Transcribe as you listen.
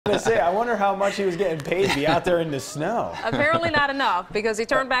I was gonna say, I wonder how much he was getting paid to be out there in the snow. Apparently not enough, because he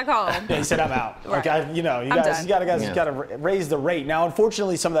turned back home. Yeah, he said, "I'm out." Right. Like, you guys got to raise the rate. Now,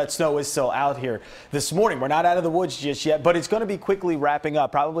 unfortunately, some of that snow is still out here this morning. We're not out of the woods just yet, but it's going to be quickly wrapping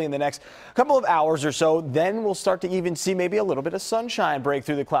up, probably in the next couple of hours or so. Then we'll start to even see maybe a little bit of sunshine break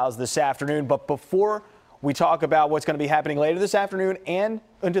through the clouds this afternoon. But before we talk about what's going to be happening later this afternoon and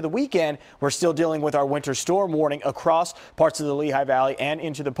into the weekend, we're still dealing with our winter storm warning across parts of the Lehigh Valley and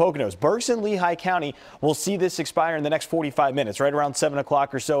into the Poconos. Berks and Lehigh County will see this expire in the next 45 minutes, right around 7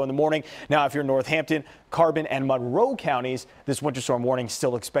 o'clock or so in the morning. Now, if you're Northampton, Carbon, and Monroe counties, this winter storm warning is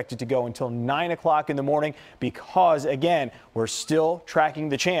still expected to go until 9 o'clock in the morning because, again, we're still tracking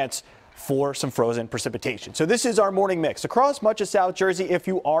the chance for some frozen precipitation. So this is our morning mix. Across much of South Jersey, if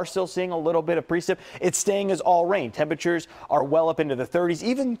you are still seeing a little bit of precip, it's staying as all rain. Temperatures are well up into the 30s,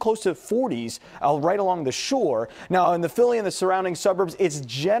 even close to 40s right along the shore. Now, in the Philly and the surrounding suburbs, it's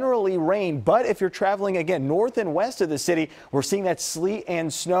generally rain. But if you're traveling, again, north and west of the city, we're seeing that sleet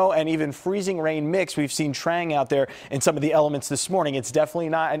and snow and even freezing rain mix. We've seen Trang out there in some of the elements this morning. It's definitely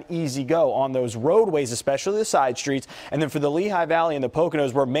not an easy go on those roadways, especially the side streets. And then for the Lehigh Valley and the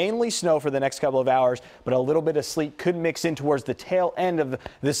Poconos, we're mainly snow for the next couple of hours, but a little bit of sleet could mix in towards the tail end of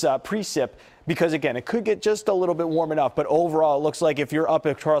this precip, because again, it could get just a little bit warm enough. But overall, it looks like if you're up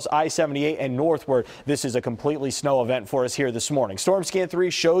across I-78 and northward, this is a completely snow event for us here this morning. Storm Scan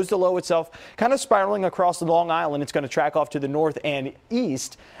 3 shows the low itself kind of spiraling across the Long Island. It's going to track off to the north and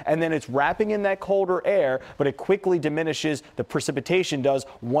east, and then it's wrapping in that colder air, but it quickly diminishes. The precipitation does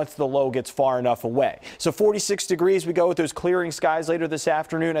once the low gets far enough away. So 46 degrees, we go with those clearing skies later this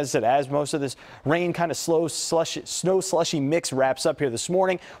afternoon. As I said, as most of this rain kind of snow slushy mix wraps up here this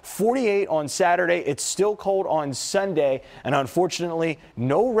morning. 48 on Saturday. It's still cold on Sunday, and unfortunately,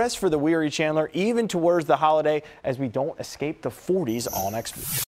 no rest for the weary Chandler, even towards the holiday, as we don't escape the 40s all next week.